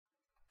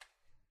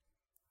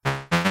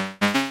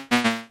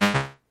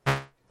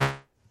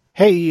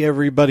Hey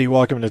everybody,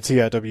 welcome to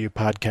TIW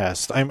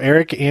Podcast. I'm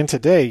Eric, and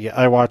today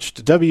I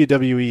watched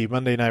WWE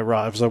Monday Night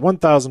Raw episode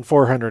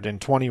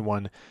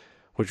 1421,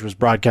 which was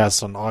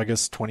broadcast on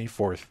August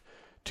 24th,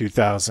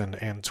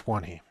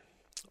 2020.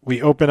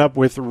 We open up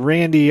with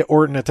Randy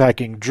Orton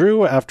attacking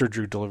Drew after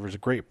Drew delivers a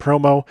great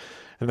promo,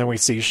 and then we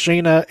see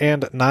Shayna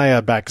and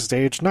Nia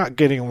backstage, not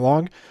getting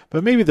along,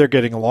 but maybe they're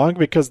getting along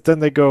because then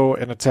they go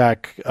and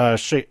attack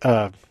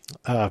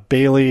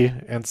Bayley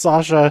and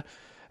Sasha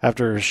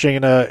after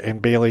Shayna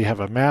and Bayley have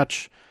a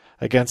match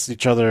against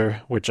each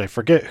other, which I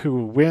forget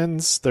who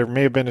wins. There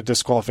may have been a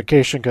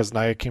disqualification because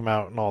Nia came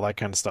out and all that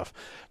kind of stuff.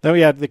 Then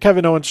we had the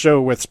Kevin Owens show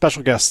with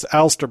special guest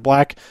Aleister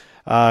Black.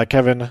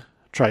 Kevin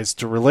tries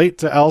to relate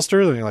to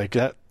Aleister, and like,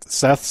 that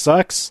Seth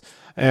sucks,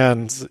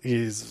 and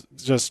he's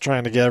just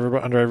trying to get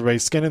under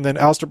everybody's skin, and then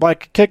Aleister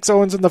Black kicks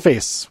Owens in the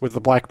face with the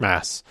black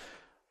mass.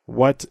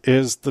 What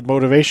is the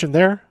motivation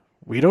there?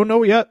 We don't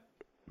know yet.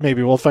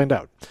 Maybe we'll find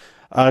out.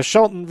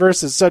 Shelton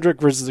versus Cedric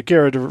versus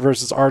Akira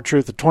versus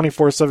R-Truth. The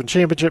 24/7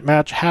 championship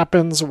match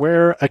happens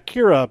where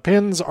Akira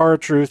pins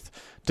R-Truth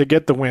to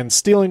get the win,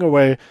 stealing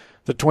away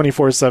the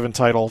 24/7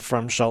 title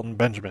from Shelton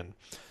Benjamin.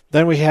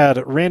 Then we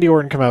had Randy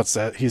Orton come out.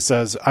 He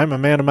says, "I'm a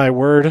man of my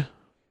word,"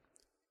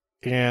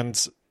 and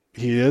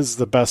he is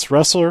the best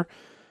wrestler.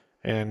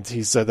 And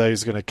he said that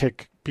he's going to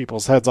kick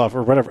people's heads off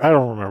or whatever. I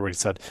don't remember what he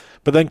said.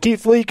 But then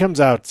Keith Lee comes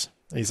out.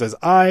 He says,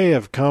 "I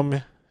have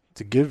come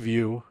to give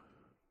you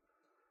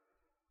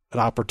an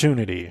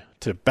opportunity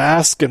to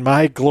bask in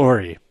my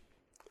glory,"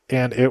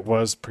 and it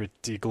was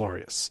pretty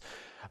glorious.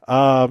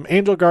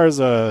 Angel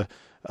Garza,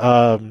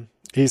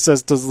 he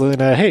says to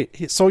Zelina, "Hey,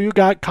 so you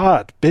got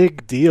caught,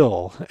 big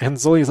deal." And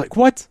Zelina's like,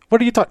 "What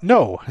are you talking?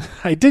 No,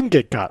 I didn't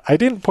get caught. I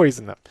didn't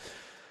poison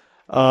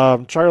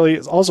them." Charlie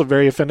is also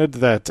very offended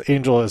that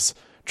Angel is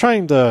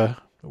trying to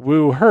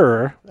woo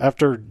her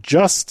after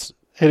just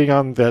hitting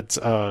on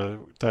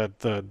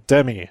the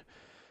Demi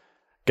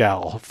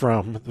gal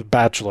from The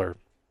Bachelor.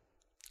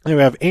 Then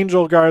we have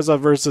Angel Garza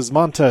versus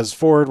Montez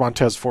Ford.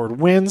 Montez Ford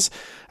wins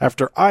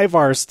after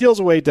Ivar steals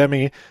away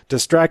Demi,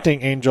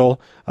 distracting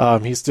Angel.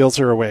 He steals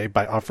her away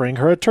by offering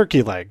her a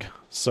turkey leg.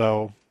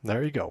 So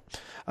there you go.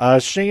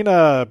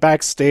 Shayna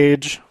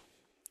backstage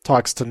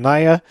talks to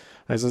Nia.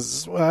 He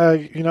says,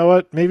 "You know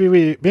what? Maybe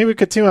we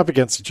could team up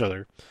against each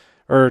other,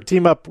 or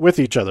team up with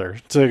each other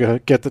to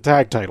get the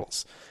tag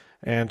titles."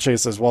 And Shay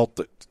says, "Well,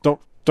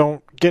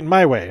 don't get in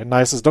my way." And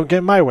Nia says, "Don't get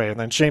in my way." And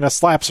then Shayna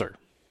slaps her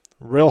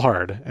real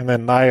hard, and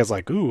then Nia's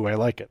like, "Ooh, I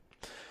like it."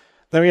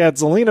 Then we had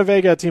Zelina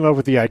Vega team up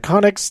with the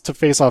Iconics to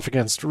face off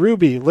against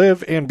Ruby,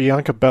 Liv, and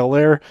Bianca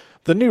Belair,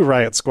 the new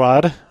Riot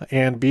Squad,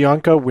 and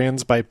Bianca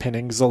wins by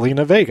pinning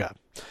Zelina Vega.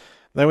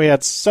 Then we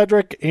had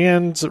Cedric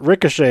and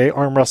Ricochet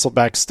arm wrestle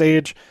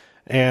backstage,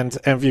 and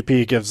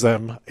MVP gives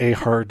them a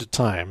hard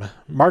time.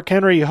 Mark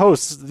Henry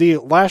hosts the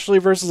Lashley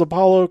versus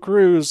Apollo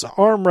Crews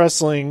arm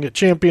wrestling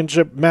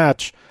championship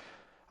match.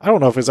 I don't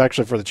know if it's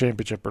actually for the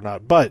championship or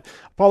not, but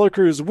Apollo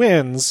Crews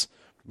wins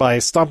by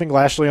stomping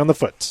Lashley on the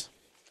foot.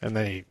 And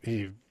then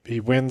he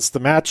wins the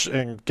match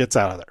and gets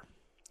out of there.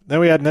 Then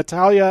we had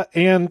Natalya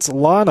and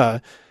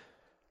Lana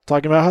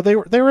talking about how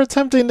they were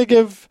attempting to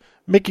give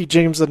Mickie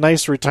James a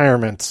nice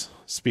retirement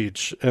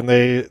speech. And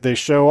they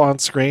show on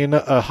screen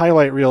a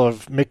highlight reel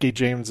of Mickie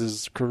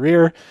James's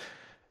career,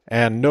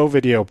 and no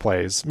video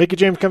plays. Mickie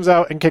James comes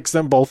out and kicks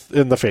them both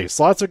in the face.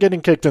 Lots of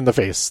getting kicked in the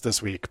face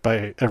this week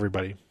by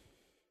everybody.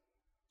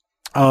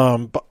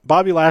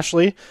 Bobby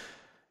Lashley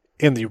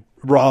in the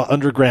Raw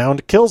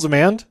Underground kills a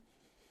man,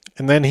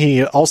 and then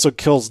he also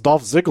kills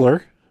Dolph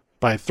Ziggler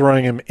by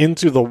throwing him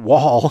into the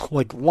wall,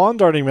 like lawn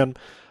darting him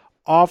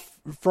off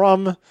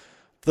from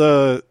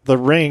the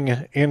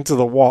ring into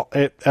the wall.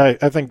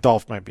 I think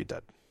Dolph might be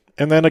dead.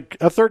 And then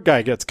a third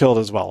guy gets killed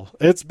as well.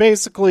 It's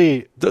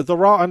basically the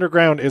Raw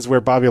Underground is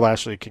where Bobby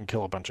Lashley can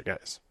kill a bunch of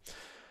guys.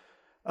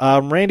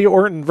 Randy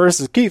Orton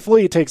versus Keith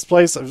Lee takes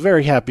place. I'm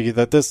very happy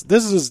that this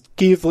is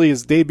Keith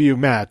Lee's debut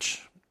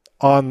match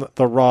on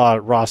the Raw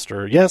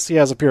roster. Yes, he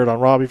has appeared on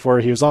Raw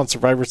before. He was on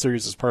Survivor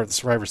Series as part of the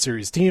Survivor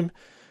Series team.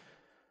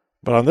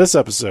 But on this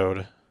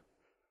episode,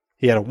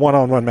 he had a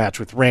one-on-one match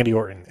with Randy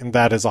Orton, and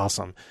that is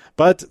awesome.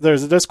 But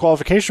there's a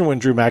disqualification when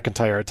Drew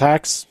McIntyre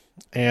attacks,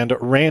 and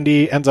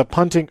Randy ends up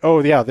punting.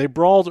 Oh, yeah, they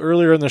brawled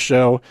earlier in the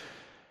show.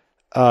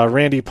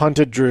 Randy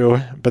punted Drew,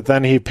 but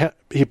then he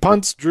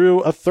punts Drew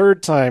a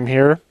third time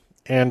here,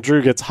 and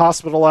Drew gets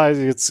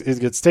hospitalized. He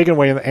gets taken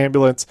away in the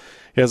ambulance.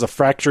 He has a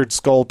fractured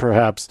skull,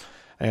 perhaps,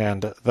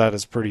 and that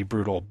is pretty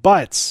brutal.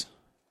 But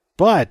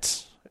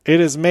it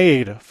is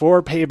made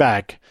for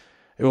payback.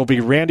 It will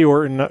be Randy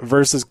Orton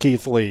versus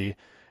Keith Lee,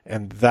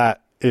 and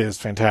that is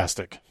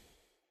fantastic.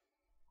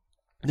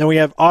 Then we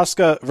have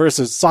Asuka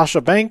versus Sasha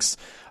Banks,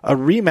 a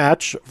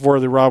rematch for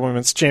the Raw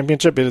Women's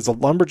Championship. It is a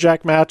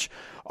lumberjack match.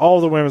 All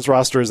of the women's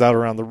roster is out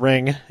around the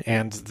ring,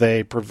 and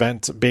they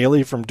prevent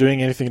Bayley from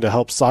doing anything to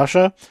help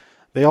Sasha.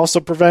 They also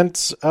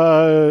prevent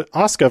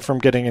Asuka from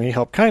getting any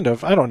help, kind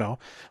of. I don't know.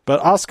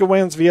 But Asuka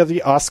wins via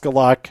the Asuka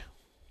lock,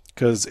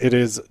 because it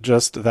is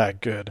just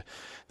that good.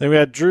 Then we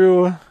had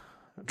Drew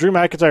Drew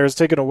McIntyre is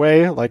taken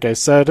away, like I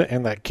said,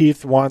 and that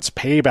Keith wants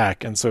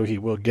payback, and so he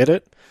will get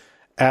it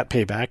at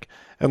Payback.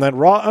 And then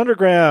Raw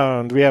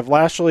Underground, we have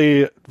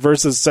Lashley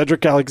versus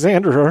Cedric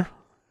Alexander,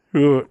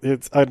 who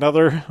it's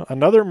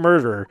another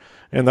murder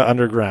in the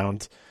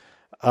Underground.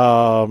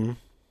 And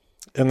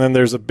then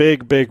there's a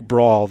big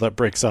brawl that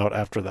breaks out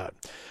after that.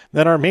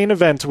 Then our main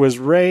event was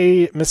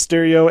Rey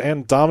Mysterio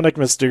and Dominic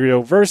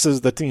Mysterio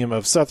versus the team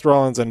of Seth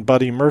Rollins and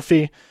Buddy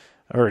Murphy,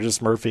 or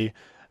just Murphy.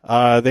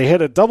 They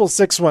hit a double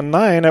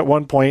 619 at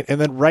one point,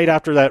 and then right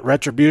after that,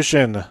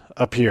 Retribution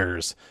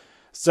appears.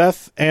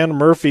 Seth and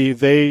Murphy,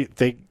 they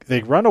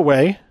run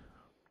away,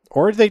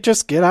 or they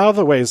just get out of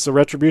the way so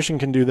Retribution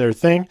can do their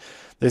thing.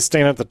 They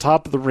stand at the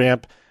top of the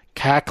ramp,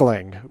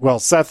 cackling. Well,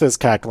 Seth is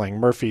cackling.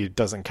 Murphy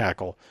doesn't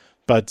cackle.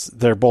 But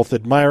they're both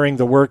admiring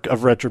the work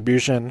of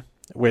Retribution,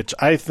 which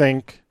I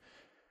think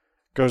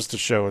goes to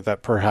show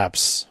that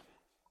perhaps,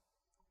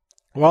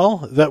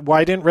 well, that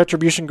why didn't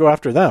Retribution go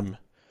after them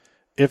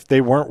if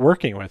they weren't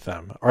working with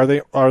them? Are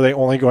they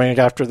only going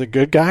after the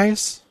good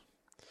guys?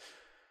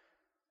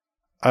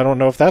 I don't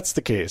know if that's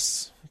the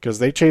case, because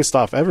they chased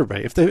off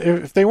everybody.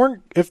 If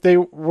they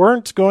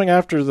weren't going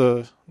after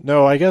the,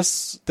 no, I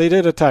guess they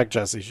did attack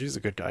Jessie. She's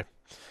a good guy.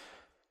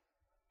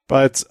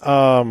 But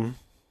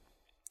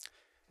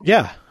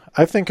yeah,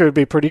 I think it would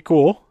be pretty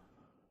cool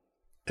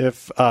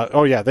if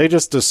they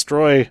just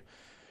destroy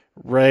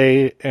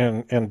Rey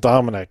and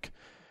Dominic.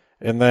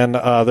 And then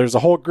there's a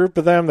whole group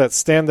of them that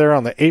stand there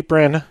on the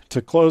apron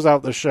to close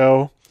out the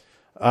show.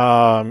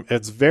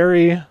 It's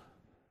very,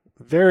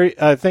 very,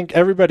 I think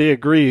everybody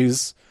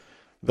agrees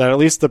that at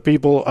least the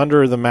people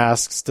under the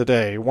masks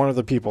today, one of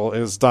the people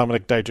is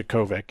Dominik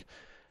Dijakovic.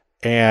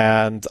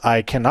 And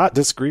I cannot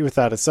disagree with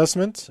that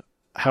assessment.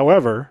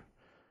 However,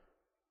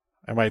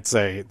 I might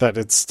say that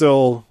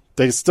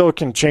they still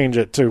can change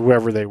it to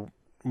whoever they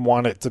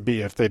want it to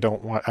be if they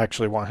don't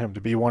actually want him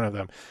to be one of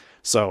them.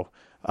 So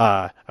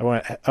I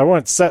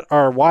want to set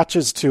our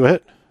watches to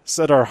it,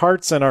 set our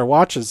hearts and our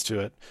watches to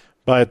it.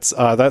 But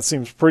that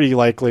seems pretty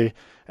likely,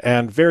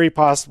 and very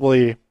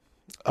possibly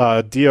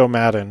Dio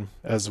Madden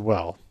as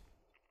well.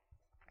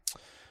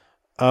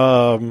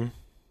 But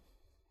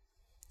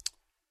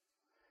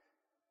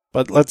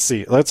let's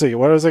see. What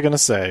was I going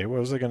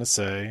to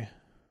say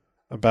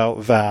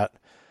about that?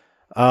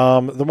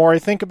 The more I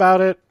think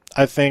about it,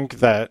 I think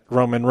that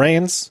Roman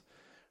Reigns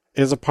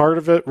is a part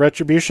of it.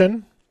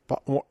 Retribution,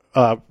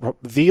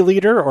 the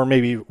leader, or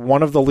maybe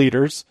one of the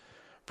leaders.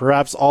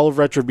 Perhaps all of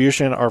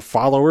Retribution are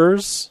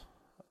followers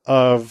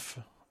of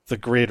the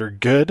greater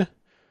good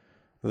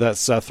that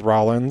Seth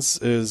Rollins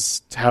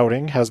has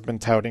been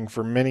touting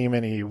for many,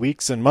 many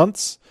weeks and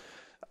months.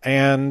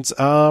 And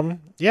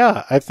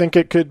I think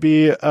it could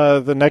be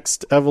the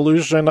next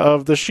evolution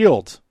of the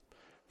Shield,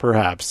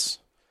 perhaps,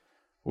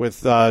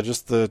 with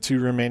just the two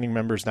remaining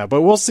members now.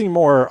 But we'll see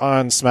more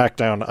on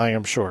SmackDown, I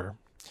am sure.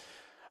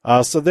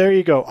 So there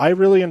you go. I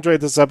really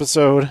enjoyed this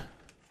episode.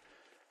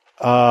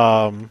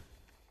 All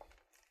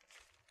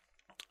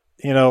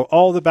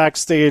the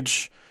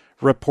backstage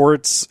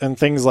reports and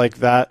things like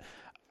that.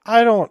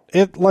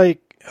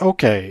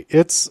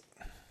 It's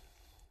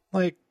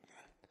like,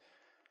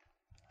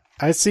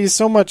 I see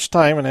so much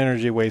time and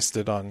energy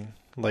wasted on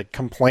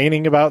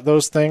complaining about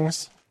those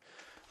things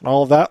and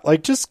all of that.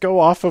 Just go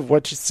off of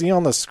what you see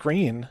on the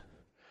screen.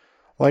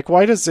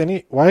 Why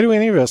do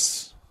any of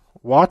us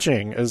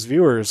watching as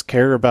viewers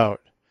care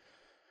about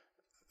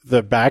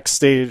the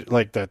backstage,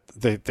 that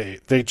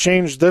they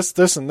changed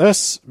this and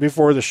this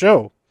before the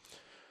show,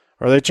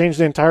 or they changed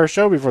the entire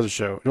show before the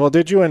show? Well,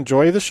 did you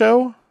enjoy the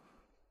show?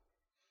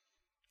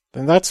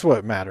 Then that's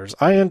what matters.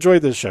 I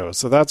enjoyed the show,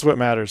 so that's what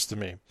matters to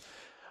me.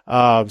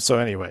 So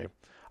anyway,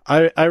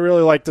 I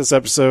really like this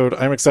episode.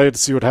 I'm excited to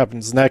see what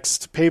happens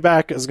next.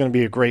 Payback is going to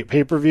be a great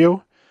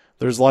pay-per-view.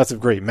 There's lots of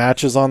great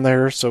matches on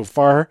there so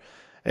far,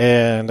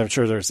 and I'm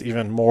sure there's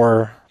even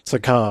more to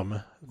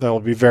come that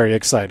will be very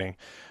exciting.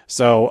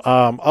 So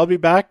I'll be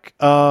back.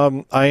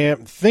 I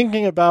am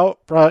thinking about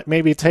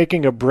maybe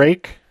taking a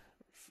break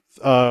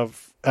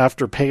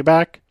after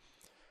Payback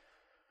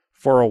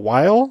for a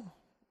while.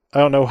 I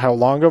don't know how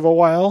long of a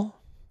while,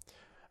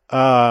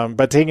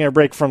 but taking a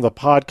break from the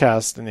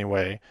podcast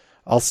anyway.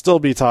 I'll still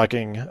be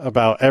talking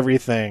about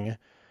everything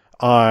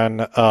on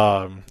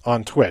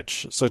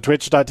Twitch. So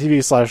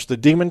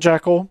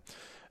twitch.tv/TheDemonJackal.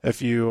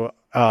 If you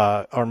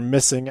are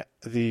missing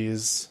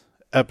these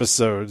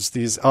episodes,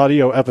 these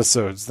audio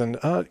episodes, then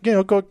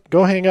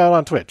go hang out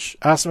on Twitch.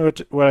 Ask me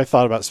what I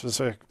thought about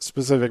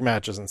specific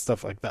matches and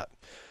stuff like that.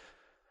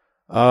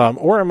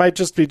 Or I might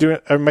just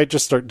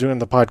start doing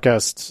the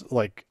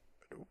podcast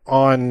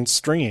on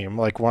stream,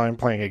 while I'm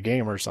playing a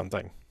game or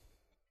something.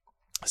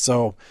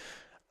 So,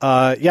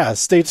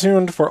 stay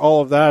tuned for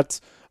all of that.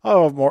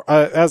 More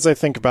as I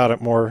think about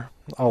it more,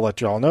 I'll let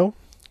you all know.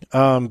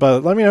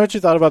 But let me know what you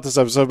thought about this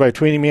episode by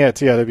tweeting me at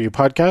TIW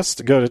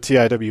Podcast. Go to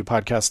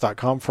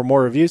TIWpodcast.com for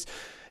more reviews.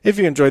 If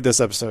you enjoyed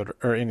this episode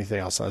or anything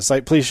else on the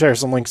site, please share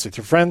some links with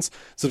your friends.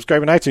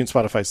 Subscribe on iTunes,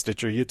 Spotify,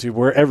 Stitcher, YouTube,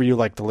 wherever you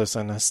like to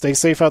listen. Stay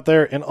safe out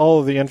there in all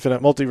of the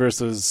infinite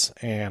multiverses,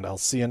 and I'll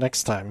see you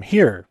next time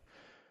here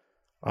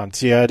on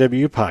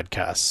TIW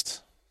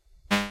Podcast.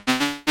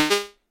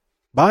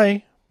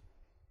 Bye.